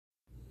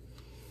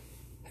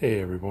Hey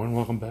everyone,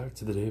 welcome back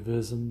to the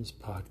Daveisms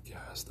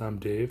podcast. I'm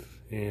Dave,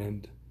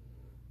 and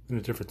in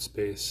a different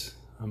space.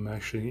 I'm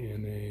actually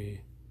in a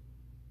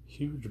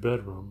huge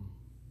bedroom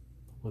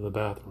with a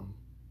bathroom,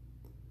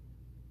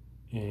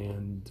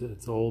 and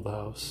it's an old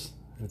house,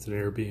 and it's an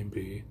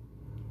Airbnb,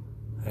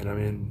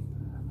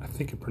 and I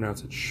think you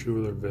pronounce it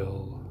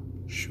Schuylerville,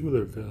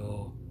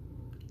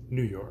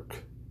 New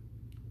York,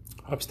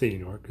 upstate New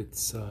York.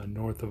 It's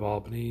north of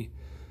Albany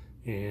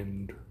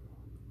and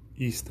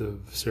east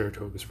of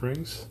Saratoga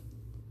Springs,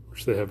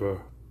 which they have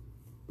a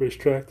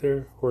racetrack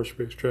there, horse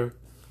racetrack.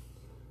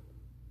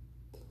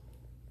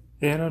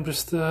 And I'm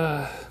just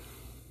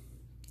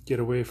get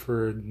away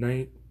for a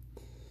night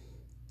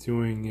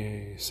doing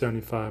a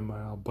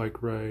 75-mile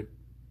bike ride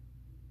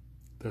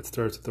that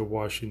starts at the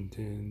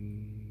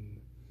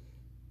Washington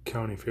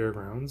County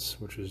Fairgrounds,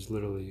 which is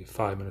literally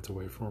 5 minutes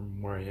away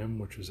from where I am,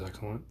 which is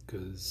excellent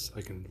because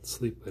I can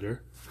sleep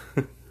later.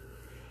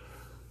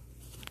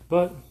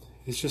 But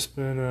it's just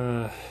been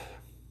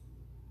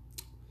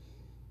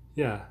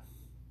yeah,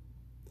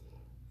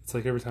 it's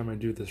like every time I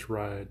do this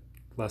ride,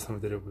 last time I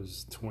did it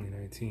was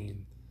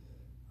 2019,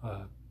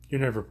 you're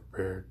never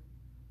prepared.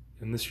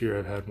 And this year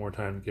I've had more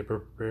time to get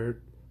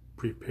prepared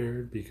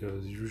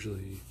because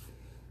usually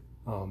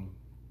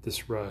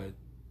this ride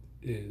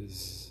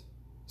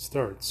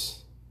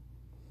starts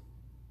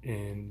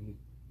in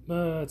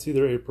it's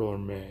either April or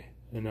May,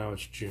 and now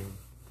it's June.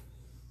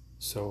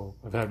 So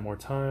I've had more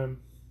time.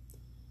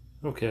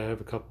 Okay, I have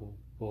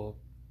 200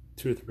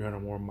 to 300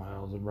 more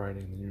miles of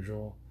riding than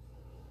usual.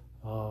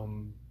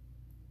 So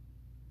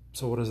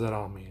what does that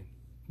all mean?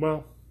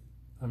 Well,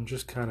 I'm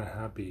just kind of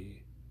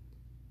happy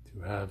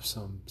to have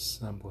some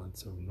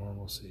semblance of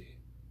normalcy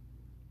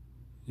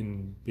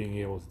in being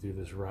able to do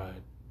this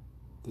ride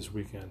this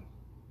weekend,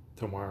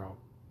 tomorrow,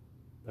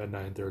 at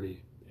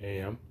 9:30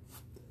 a.m.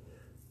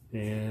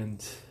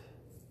 And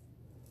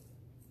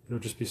it'll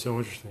just be so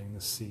interesting to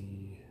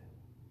see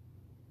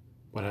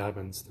what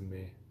happens to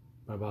me,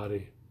 my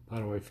body. How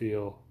do I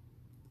feel?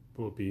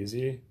 Will it be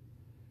easy?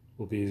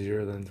 Will it be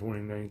easier than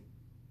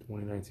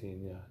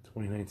 2019? Yeah,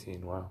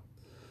 2019, wow.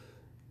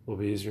 Will it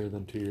be easier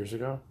than 2 years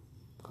ago?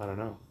 I don't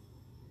know.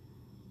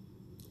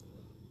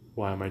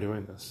 Why am I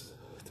doing this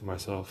to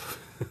myself?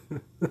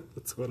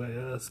 That's what I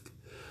ask.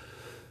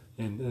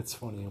 And it's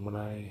funny, in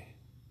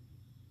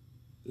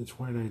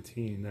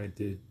 2019, I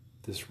did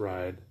this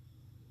ride,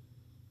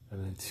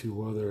 and then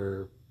 2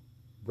 other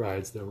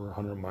rides that were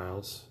 100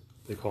 miles.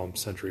 They call them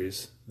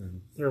centuries,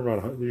 and they're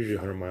usually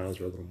 100 miles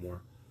or a little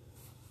more.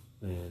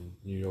 And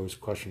you always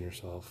question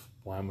yourself,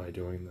 why am I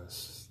doing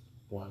this?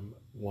 Why am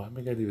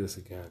I going to do this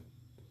again?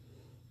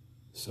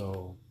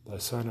 So I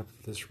signed up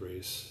for this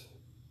race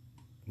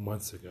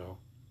months ago.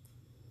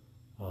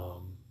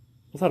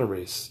 It's not a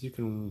race. You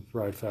can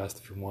ride fast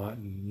if you want,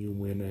 and you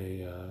win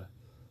I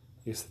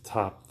guess the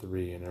top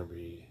 3 in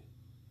every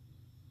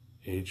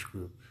age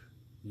group.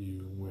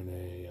 You win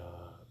I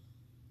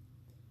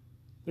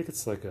think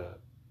it's like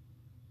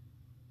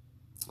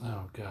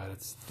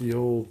it's the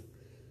old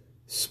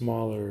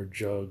smaller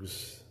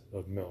jugs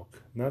of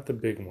milk, not the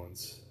big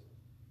ones.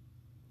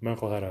 My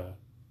uncle's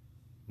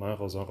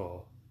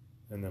uncle,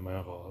 and then my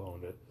uncle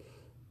owned it,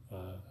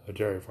 a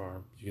dairy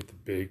farm. You get the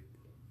big,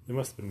 they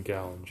must have been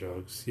gallon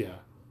jugs,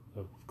 yeah,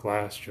 of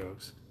glass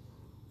jugs.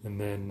 And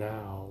then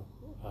now,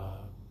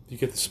 you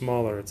get the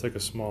smaller, it's like a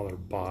smaller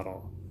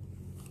bottle.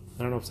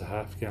 I don't know if it's a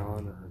half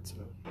gallon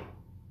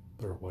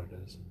or what it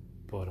is,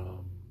 but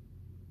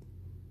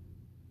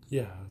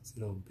yeah,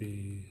 it'll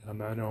be. I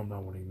know I'm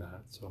not winning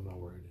that, so I'm not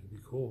worried. It'll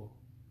be cool,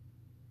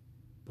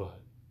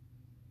 but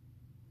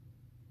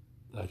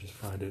I just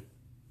find it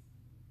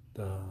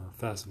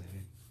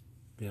fascinating.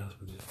 To be honest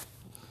with you.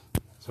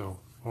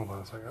 So hold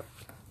on a second.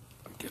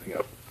 I'm getting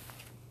up,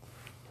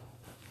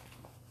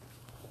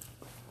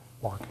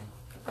 walking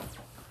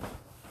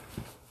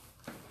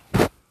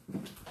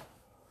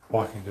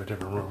to a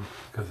different room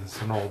because it's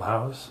an old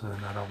house,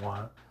 and I don't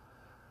want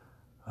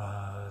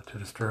to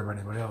disturb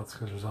anybody else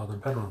because there's other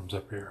bedrooms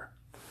up here.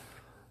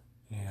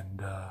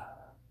 And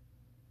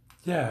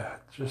yeah,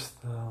 just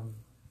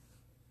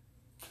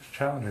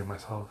challenging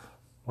myself.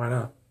 Why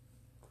not?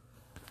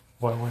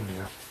 Why wouldn't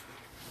you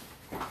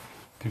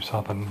do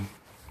something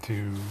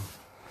to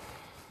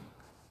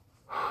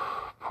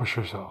push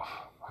yourself?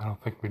 I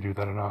don't think we do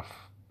that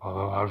enough.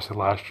 Although obviously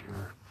last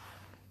year,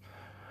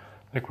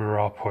 I think we were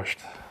all pushed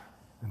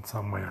in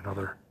some way or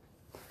another.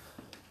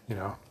 You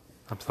know,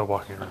 I'm still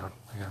walking around.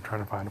 I'm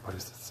trying to find a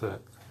place to sit.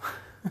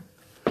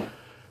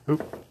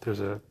 Oop,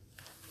 there's a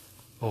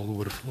old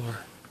wood floor.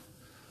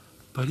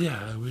 But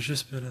yeah, it was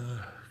just been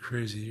a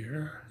crazy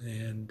year,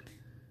 and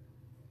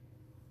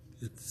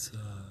it's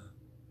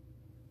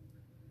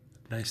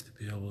nice to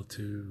be able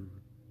to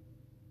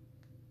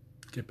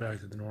get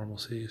back to the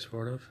normalcy,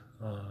 sort of.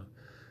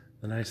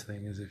 The nice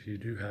thing is if you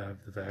do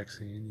have the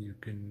vaccine, you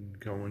can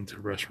go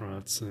into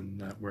restaurants and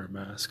not wear a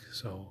mask,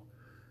 so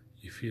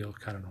you feel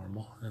kind of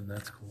normal, and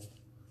that's cool.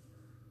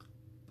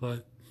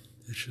 But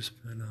it's just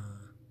been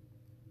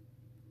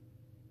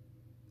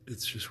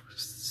it's just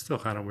still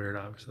kind of weird,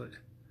 obviously.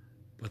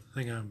 But the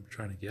thing I'm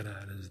trying to get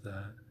at is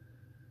that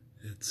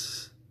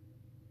it's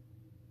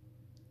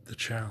the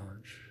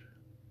challenge.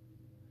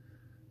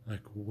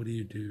 Like, what do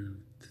you do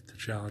to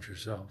challenge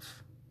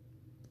yourself?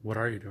 What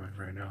are you doing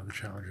right now to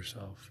challenge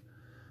yourself?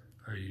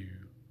 Are you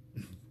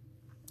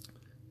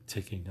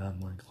taking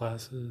online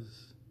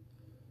classes?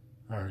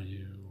 Are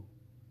you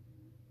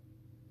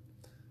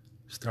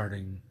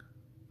starting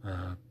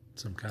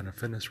some kind of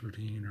fitness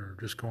routine, or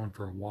just going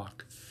for a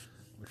walk?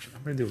 Which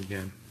I'm going to do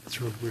again.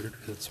 It's really weird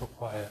because it's so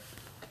quiet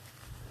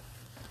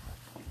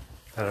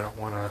that I don't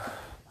want to.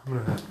 I'm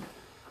going to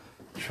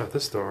shut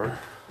this door,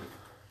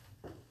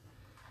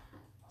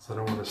 so I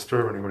don't want to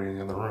disturb anybody in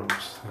the other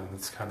rooms. And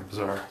it's kind of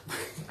bizarre.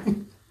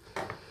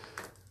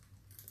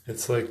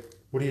 It's like,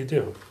 what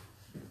do?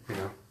 You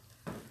know,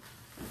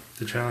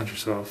 to challenge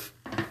yourself.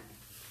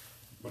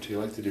 What do you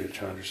like to do to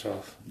challenge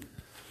yourself?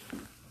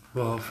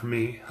 Well, for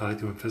me, I like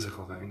doing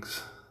physical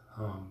things.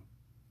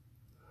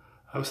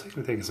 I was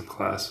thinking of taking some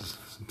classes,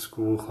 some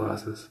school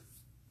classes,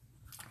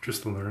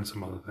 just to learn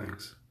some other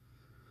things.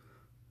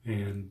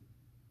 And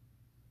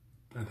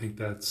I think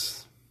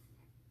that's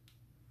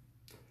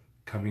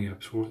coming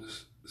up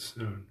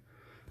soon.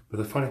 But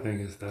the funny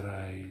thing is that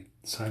I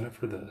signed up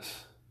for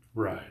this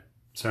ride,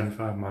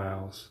 75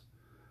 miles,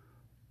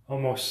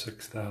 almost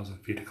 6,000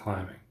 feet of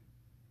climbing.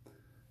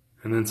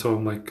 And then so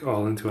I'm like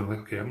all into it. I'm like,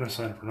 okay, I'm going to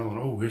sign up for another one.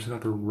 Oh, here's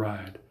another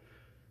ride.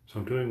 So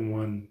I'm doing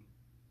one.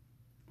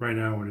 Right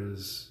now it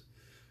is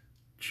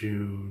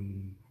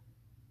June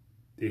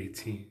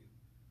 18th.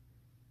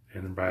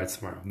 And the ride's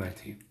tomorrow,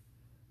 19th.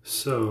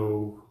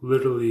 So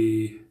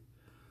literally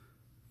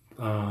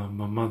a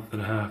month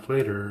and a half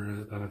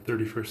later, on the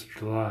 31st of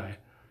July,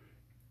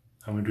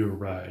 I'm going to do a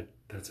ride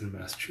that's in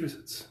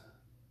Massachusetts.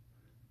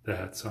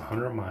 That's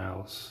 100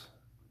 miles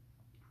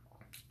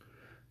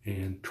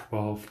and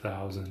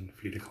 12,000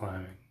 feet of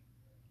climbing,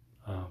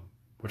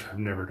 which I've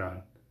never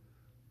done,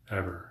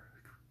 ever.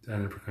 I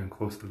never come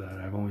close to that.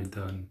 I've only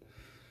done,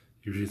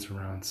 usually it's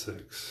around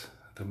 6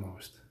 at the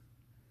most.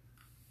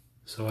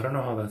 So I don't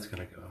know how that's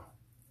going to go.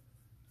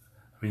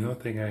 I mean, the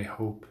only thing I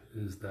hope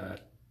is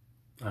that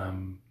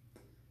I'm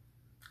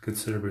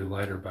considerably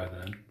lighter by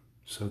then.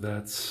 So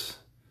that's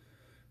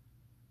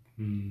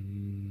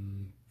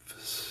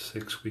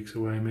 6 weeks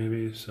away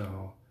maybe.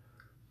 So,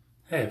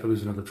 hey, if I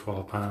lose another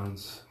 12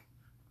 pounds,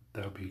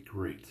 that would be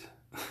great.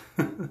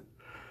 I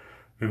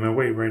mean, my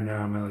weight right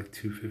now, I'm at like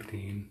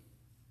 215.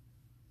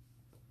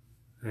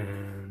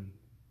 And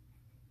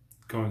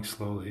going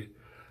slowly.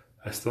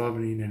 I still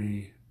haven't eaten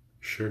any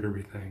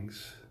sugary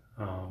things.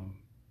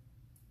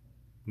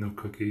 No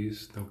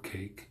cookies, no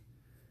cake,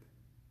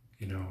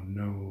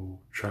 no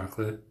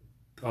chocolate.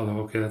 Although,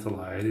 okay, that's a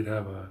lie. I did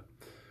have a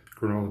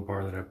granola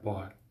bar that I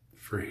bought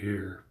for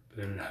here,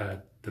 and it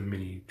had the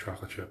mini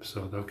chocolate chips.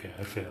 So, okay,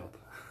 I failed.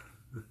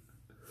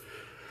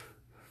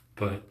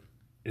 But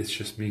it's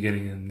just me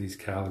getting in these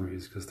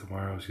calories, because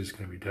tomorrow is just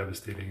going to be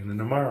devastating. And then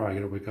tomorrow I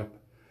got to wake up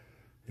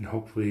and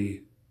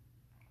hopefully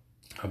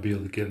I'll be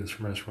able to get in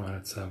this restaurant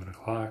at 7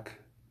 o'clock,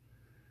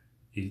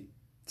 eat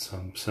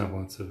some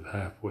semblance of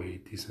halfway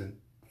decent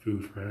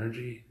food for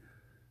energy,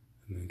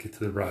 and then get to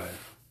the ride,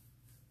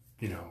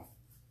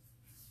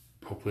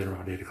 hopefully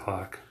around 8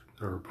 o'clock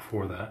or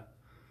before that.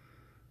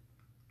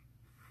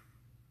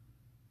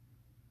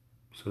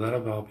 So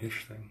that'll all be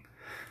interesting.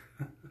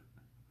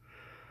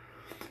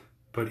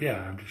 But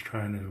yeah, I'm just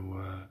trying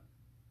to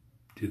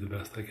do the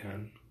best I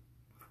can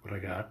with what I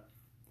got.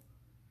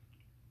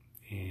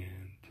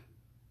 And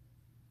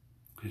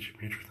it should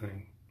be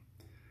interesting.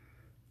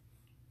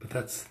 But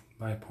that's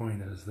my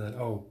point, is that,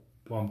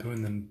 I'm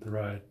doing the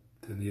ride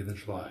to the end of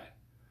July.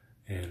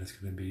 And it's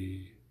going to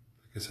be,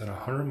 like I said,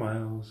 100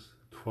 miles,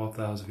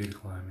 12,000 feet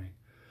of climbing.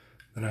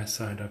 Then I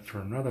signed up for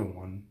another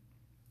one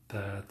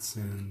that's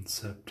in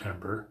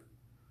September.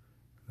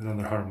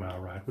 Another 100-mile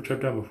ride, which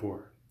I've done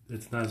before.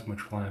 It's not as much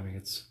climbing.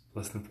 It's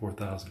less than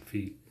 4,000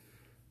 feet.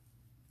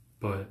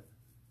 But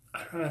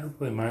I don't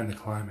really mind the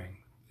climbing.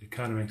 It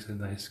kind of makes it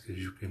nice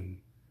because you can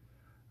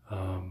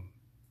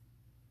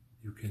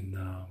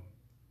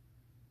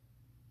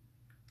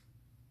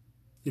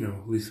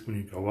at least when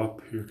you go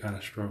up, you're kind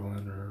of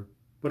struggling or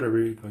whatever,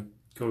 you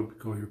go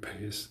your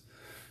pace.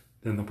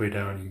 Then the way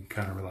down, you can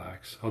kind of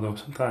relax. Although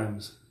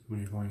sometimes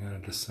when you're going on a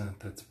descent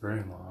that's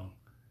very long,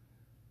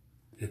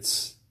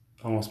 it's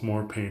almost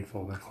more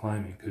painful than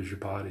climbing, because your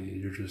body,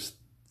 you're just,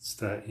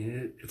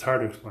 it's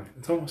hard to explain.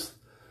 It's almost,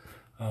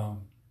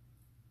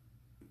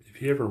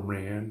 if you ever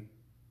ran,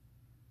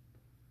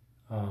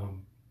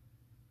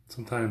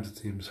 sometimes it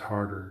seems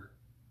harder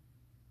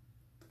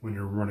when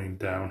you're running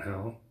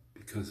downhill,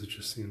 because it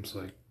just seems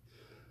like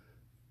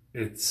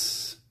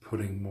it's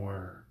putting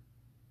more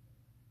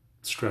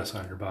stress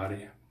on your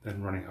body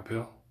than running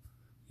uphill,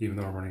 even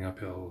though running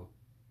uphill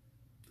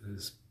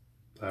is,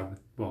 I would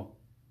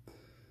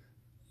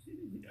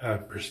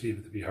perceive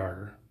it to be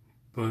harder.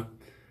 But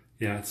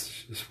yeah,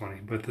 it's just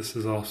funny. But this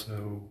is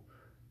also,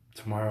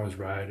 tomorrow's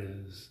ride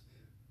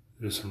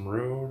there's some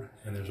road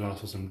and there's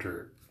also some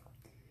dirt.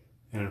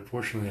 And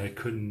unfortunately I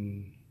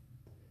couldn't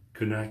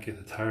could not get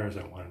the tires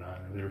I wanted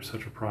on. They were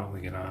such a problem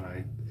to get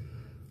on.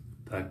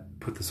 I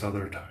put this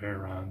other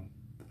tire on.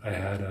 I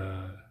had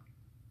the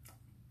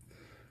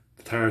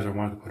tires I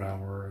wanted to put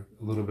on were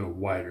a little bit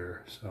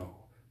wider, so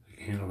they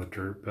could handle the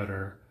dirt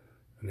better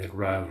and they'd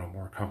ride a little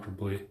more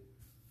comfortably.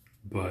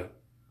 But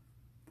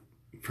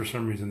for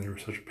some reason, they were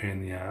such a pain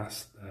in the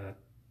ass that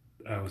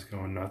I was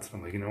going nuts.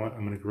 I'm like, you know what?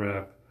 I'm gonna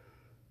grab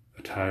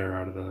a tire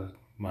out of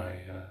my.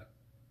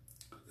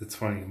 It's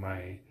funny,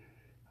 my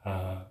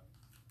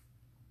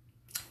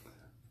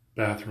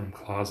bathroom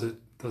closet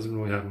doesn't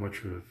really have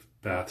much of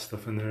bath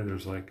stuff in there.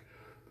 There's like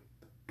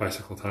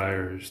bicycle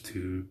tires,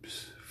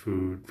 tubes,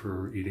 food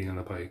for eating on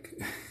the bike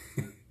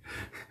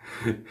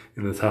in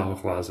the towel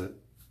closet.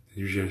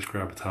 Usually I just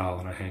grab a towel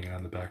and I hang it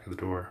on the back of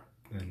the door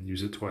and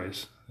use it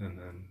twice and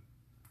then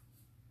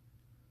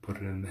put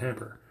it in the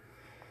hamper.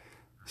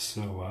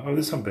 So,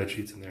 there's some bed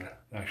sheets in there,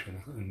 actually,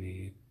 in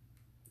the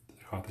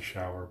call it the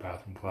shower,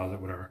 bathroom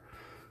closet, whatever.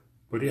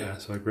 But yeah,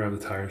 so I grabbed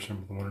the tires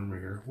from the one in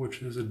Rigger,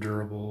 which is a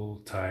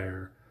durable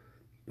tire,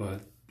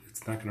 but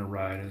it's not going to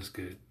ride as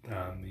good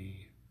on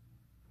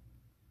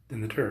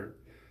in the dirt,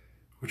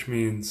 which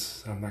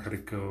means I'm not going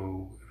to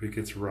go, if it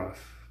gets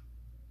rough,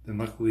 then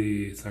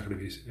luckily it's not going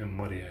to be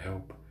muddy, I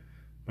hope.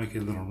 Might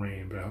get a little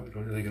rain, but I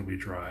think it'll be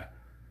dry.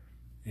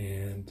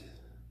 And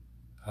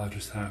I'll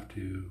just have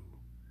to,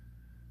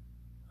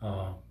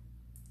 because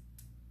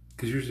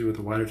usually with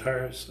the wider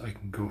tires, I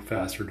can go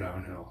faster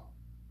downhill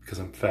because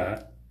I'm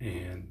fat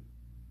and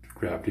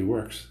gravity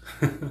works.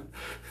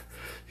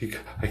 I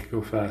can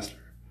go faster.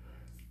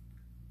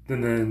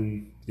 And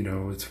then,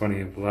 it's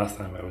funny, the last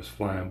time I was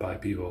flying by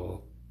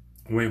people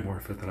way more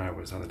fit than I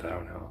was on the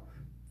downhill.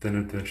 Then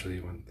eventually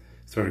when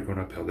it started going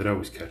uphill, they'd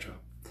always catch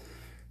up.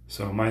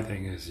 So my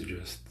thing is to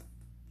just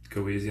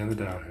go easy on the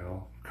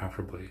downhill,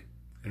 comfortably,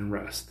 and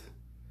rest.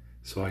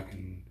 So I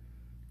can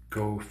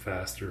go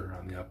faster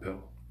on the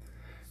uphill.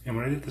 And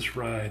when I did this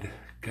ride,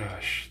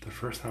 gosh, the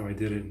first time I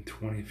did it in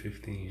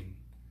 2015,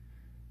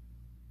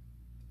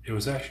 it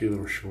was actually a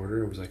little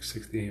shorter. It was like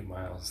 68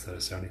 miles instead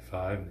of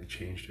 75, and they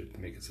changed it to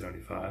make it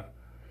 75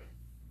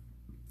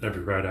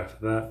 every ride after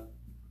that.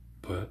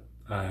 But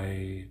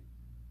I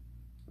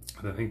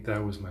think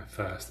that was my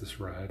fastest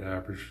ride. I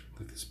averaged,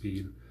 like the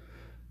speed,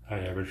 I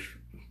think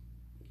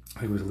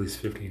it was at least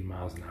 15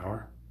 miles an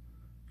hour.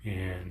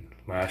 And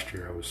last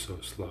year I was so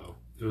slow.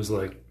 It was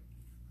like,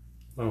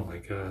 oh my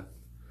God,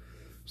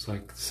 it was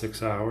like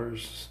 6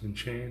 hours and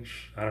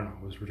change. I don't know,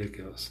 it was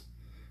ridiculous.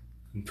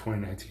 In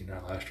 2019,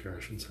 not last year, I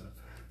shouldn't say.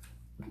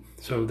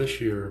 So this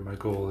year, my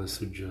goal is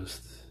to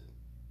just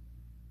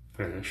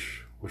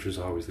finish, which is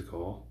always the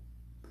goal.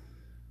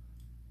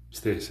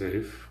 Stay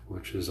safe,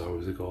 which is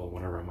always the goal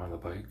whenever I'm on the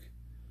bike.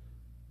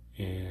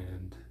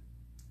 And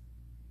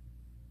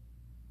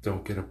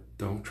don't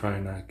try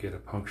and not get a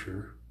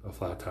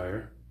flat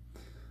tire.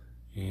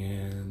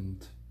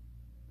 And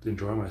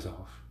enjoy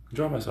myself.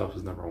 Enjoy myself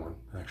is number one,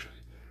 actually.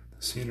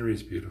 The scenery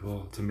is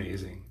beautiful. It's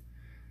amazing.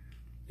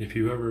 If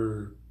you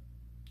ever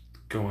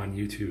go on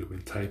YouTube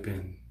and type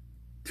in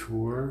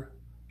tour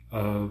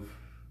of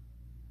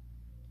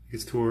the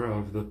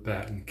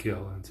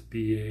Battenkill, and it's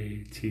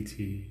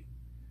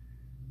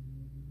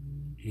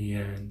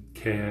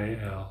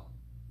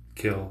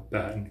Battenkil,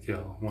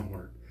 Battenkill, one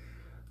word,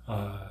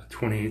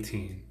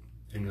 2018,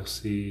 and you'll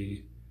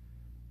see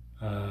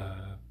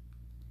the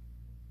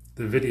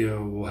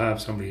video will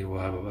have I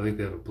think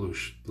they have a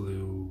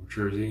blue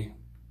jersey.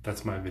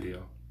 That's my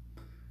video.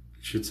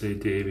 It should say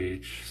Dave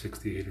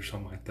H68 or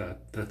something like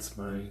that. That's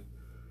my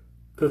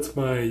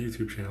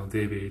YouTube channel,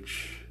 Dave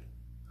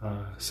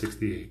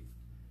H68.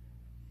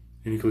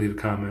 And you can leave a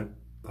comment.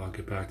 I'll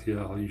get back to you.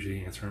 I'll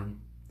usually answer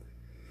them.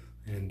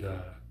 And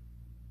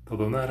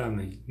although not on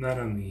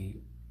the,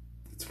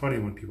 it's funny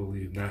when people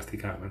leave nasty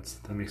comments.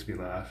 That makes me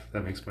laugh.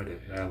 That makes my day.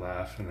 I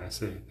laugh and I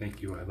say,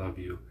 thank you, I love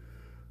you.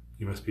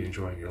 You must be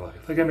enjoying your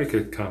life. Like I make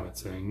a comment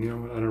saying,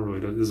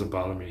 it doesn't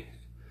bother me.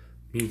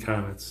 Mean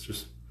comments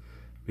just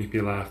make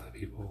me laugh that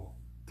people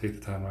take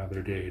the time out of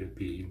their day to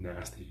be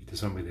nasty to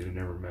somebody they've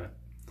never met.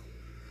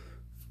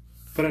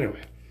 But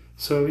anyway,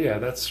 so yeah,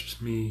 that's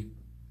just me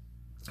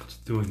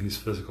doing these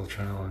physical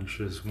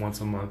challenges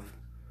once a month.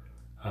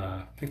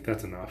 I think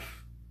that's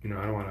enough. I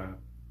don't want to.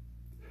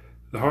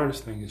 The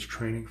hardest thing is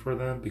training for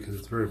them because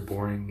it's very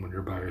boring when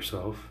you're by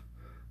yourself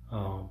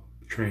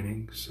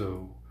training.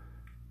 So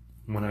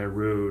when I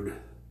rode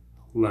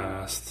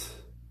last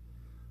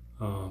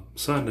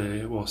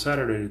Saturday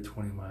I did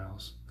 20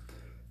 miles.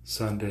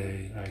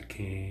 Sunday I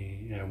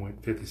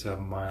went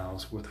 57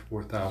 miles with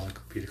 4,000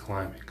 feet of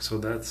climbing. So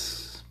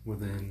that's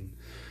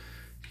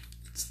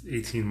it's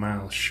 18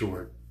 miles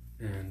short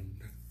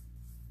and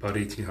about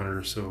 1,800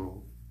 or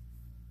so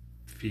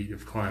feet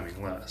of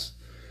climbing less.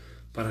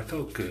 But I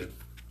felt good,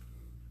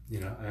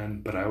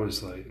 but I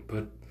was like,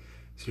 but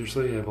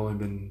seriously,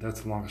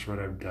 that's the longest ride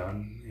I've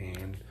done,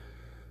 and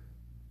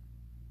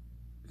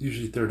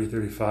usually 30,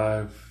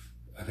 35,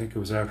 I think it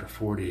was after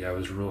 40,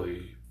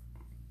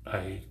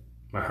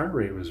 my heart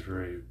rate was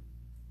very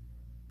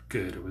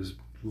good. It was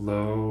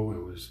low,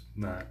 it was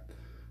not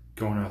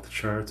going off the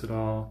charts at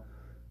all,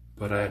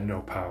 but I had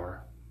no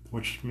power,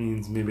 which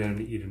means maybe I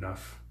didn't eat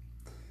enough.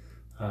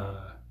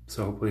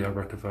 So hopefully I'll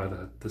rectify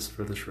that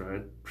for this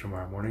ride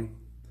tomorrow morning.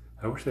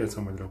 I wish they had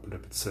somewhere that opened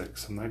up at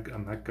 6. I'm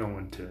not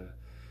going to.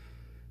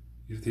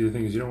 The other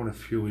thing is, you don't want to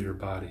fuel your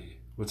body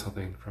with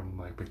something from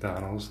like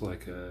McDonald's,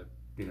 like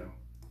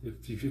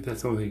if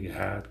that's the only thing you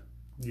had,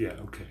 yeah,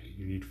 okay,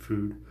 you need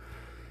food.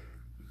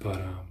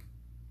 But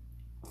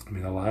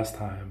the last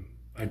time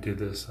I did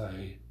this,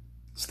 I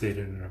stayed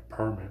in an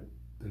apartment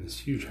in this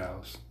huge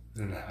house,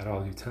 and I had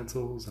all the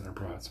utensils, and I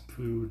brought some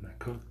food, and I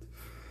cooked.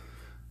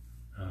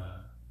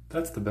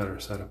 That's the better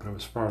setup, but it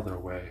was farther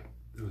away.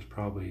 It was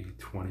probably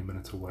 20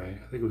 minutes away.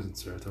 I think it was in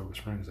Saratoga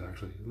Springs,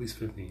 actually, at least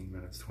 15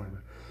 minutes, 20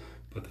 minutes.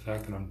 But the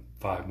fact that I'm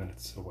 5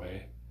 minutes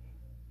away,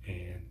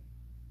 and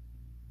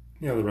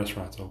the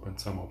restaurant's open,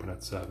 some open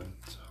at 7,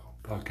 so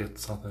I'll get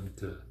something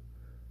to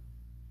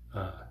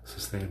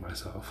sustain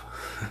myself.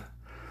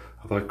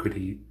 Although I could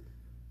eat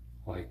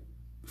like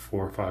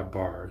 4 or 5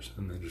 bars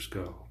and then just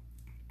go,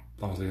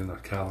 as long as I get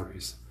enough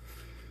calories.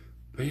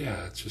 But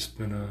yeah, it's just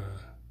been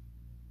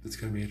it's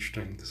going to be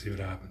interesting to see what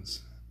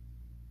happens.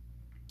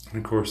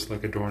 And of course,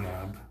 like a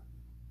doorknob,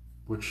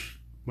 which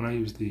when I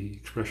use the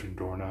expression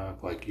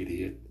doorknob, like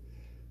idiot,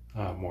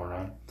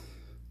 moron,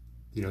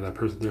 that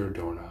person, they're a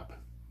doorknob.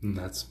 And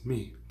that's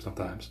me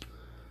sometimes.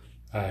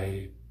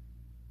 I,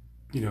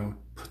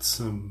 put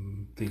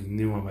something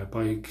new on my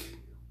bike,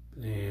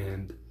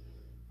 and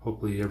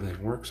hopefully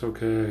everything works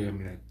okay.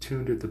 I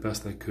tuned it the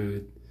best I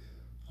could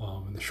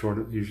in the short,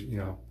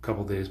 a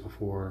couple days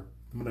before.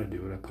 What did I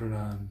do? I put it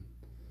on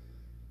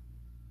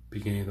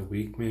beginning of the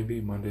week,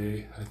 maybe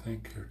Monday, I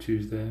think, or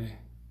Tuesday,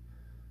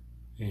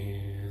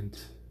 and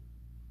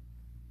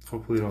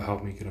hopefully it'll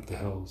help me get up the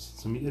hills.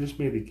 So I just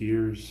made the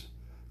gears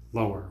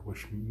lower,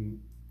 which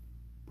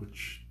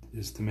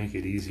is to make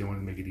it easy. I want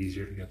to make it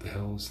easier to get the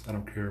hills. I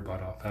don't care about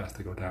how fast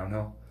I go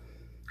downhill,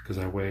 because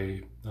I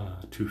weigh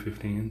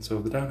 215, so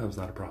the downhill's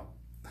not a problem.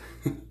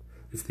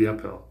 It's the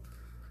uphill.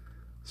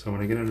 So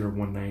when I get under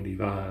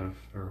 195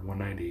 or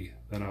 190,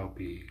 then I'll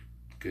be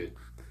good.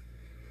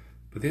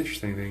 But the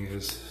interesting thing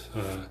is,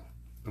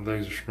 my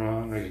legs are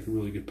strong, I get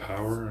really good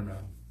power, and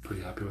I'm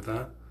pretty happy with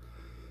that.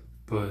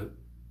 But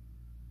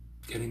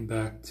getting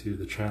back to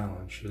the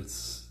challenge,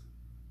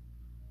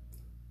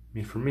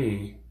 for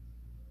me,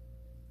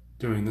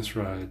 doing this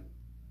ride,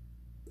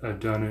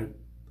 I've done it,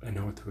 I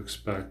know what to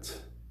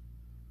expect.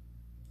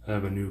 I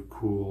have a new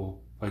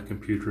cool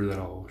computer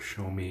that'll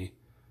show me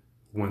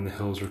when the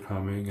hills are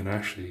coming, and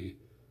actually,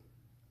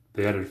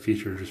 they added a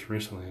feature just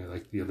recently,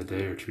 like the other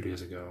day or 2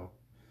 days ago.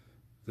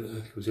 I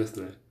think it was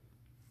yesterday.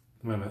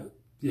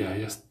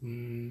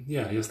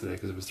 Yesterday,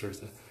 because it was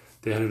Thursday.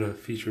 They added a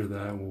feature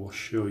that will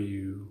show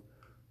you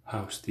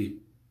how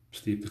steep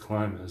the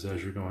climb is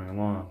as you're going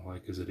along.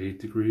 Like, is it 8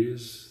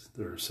 degrees?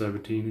 Or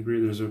 17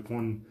 degrees? There's a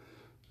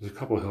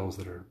couple hills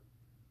that are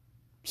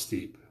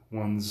steep.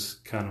 One's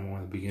kind of more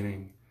in the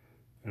beginning,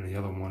 and the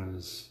other one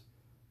is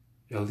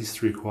at least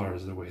 3/4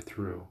 of the way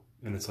through,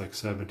 and it's like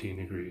 17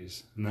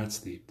 degrees, and that's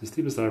steep. The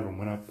steepest I ever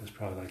went up was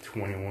probably like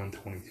 21,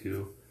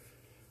 22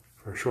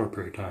 for a short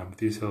period of time. But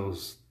these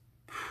hills,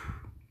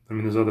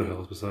 there's other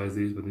hills besides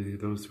these, but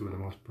those two are the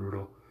most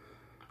brutal.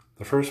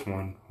 The first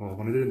one, well,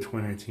 when I did it in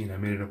 2019, I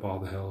made it up all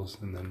the hills,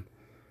 and then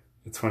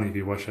it's funny if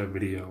you watch that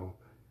video,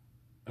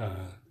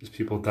 there's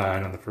people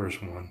dying on the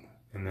first one,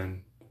 and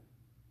then,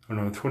 in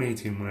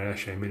 2018 when I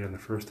made it on the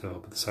first hill,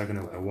 but the second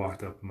hill I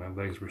walked up and my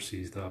legs were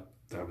seized up.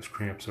 I was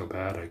cramped so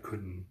bad I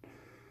couldn't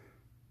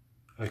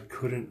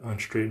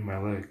unstraighten my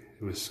leg.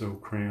 It was so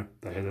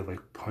cramped I had to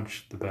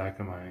punch the back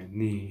of my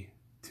knee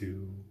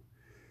to,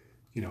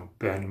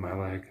 bend my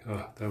leg.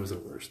 That was the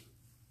worst.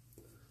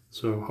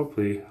 So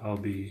hopefully I'll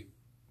be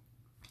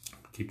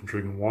keeping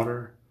drinking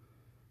water,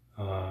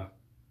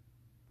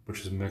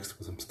 which is mixed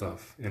with some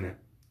stuff in it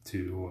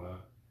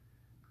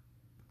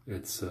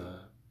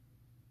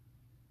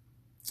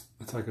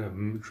it's like a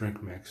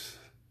drink mix,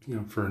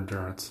 for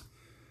endurance.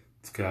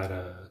 It's got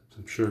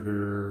some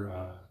sugar,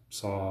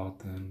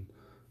 salt, and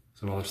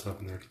some other stuff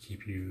in there to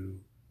keep you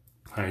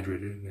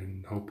hydrated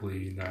and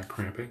hopefully not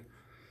cramping.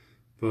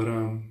 But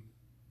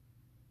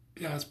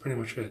that's pretty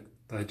much it.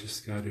 I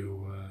just got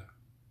to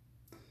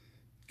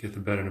get to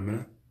bed in a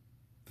minute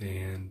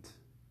and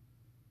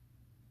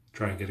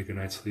try and get a good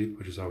night's sleep,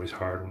 which is always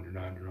hard when you're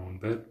not in your own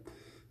bed.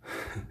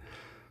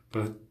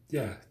 But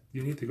yeah,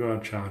 you need to go out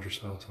and challenge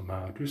yourself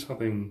somehow. Do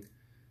something,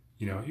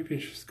 you can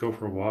just go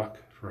for a walk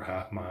for a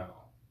half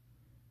mile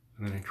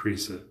and then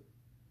increase it.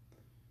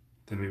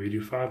 Then maybe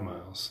do 5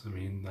 miles.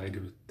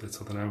 That's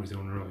something I was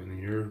doing early in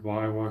the year. Well,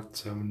 I walked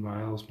 7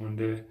 miles one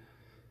day,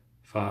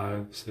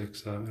 5,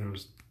 6, 7.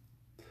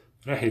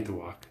 And I hate to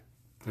walk,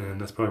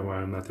 and that's probably why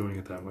I'm not doing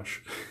it that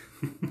much.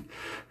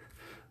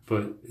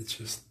 But it's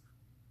just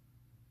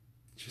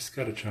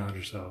got to challenge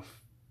yourself.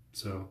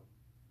 So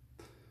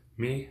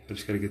I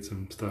just got to get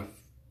some stuff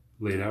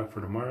laid out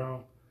for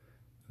tomorrow,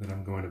 and then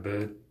I'm going to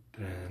bed,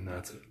 and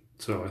that's it.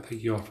 So I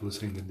thank you all for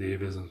listening to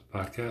Dave Islam's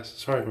podcast.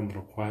 Sorry if I'm a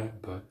little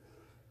quiet, but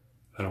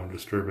I don't want to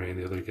disturb any of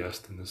the other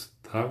guests in this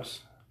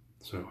house.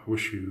 So I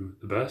wish you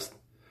the best.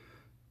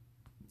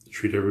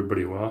 Treat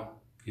everybody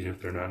well, even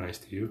if they're not nice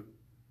to you.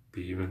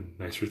 Be even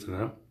nicer to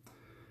them.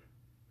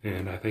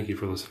 And I thank you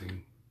for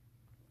listening,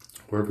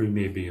 wherever you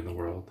may be in the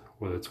world,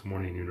 whether it's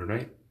morning, noon, or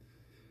night.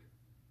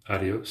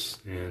 Adios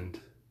and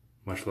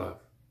much love.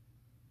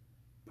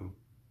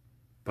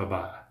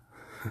 Bye-bye.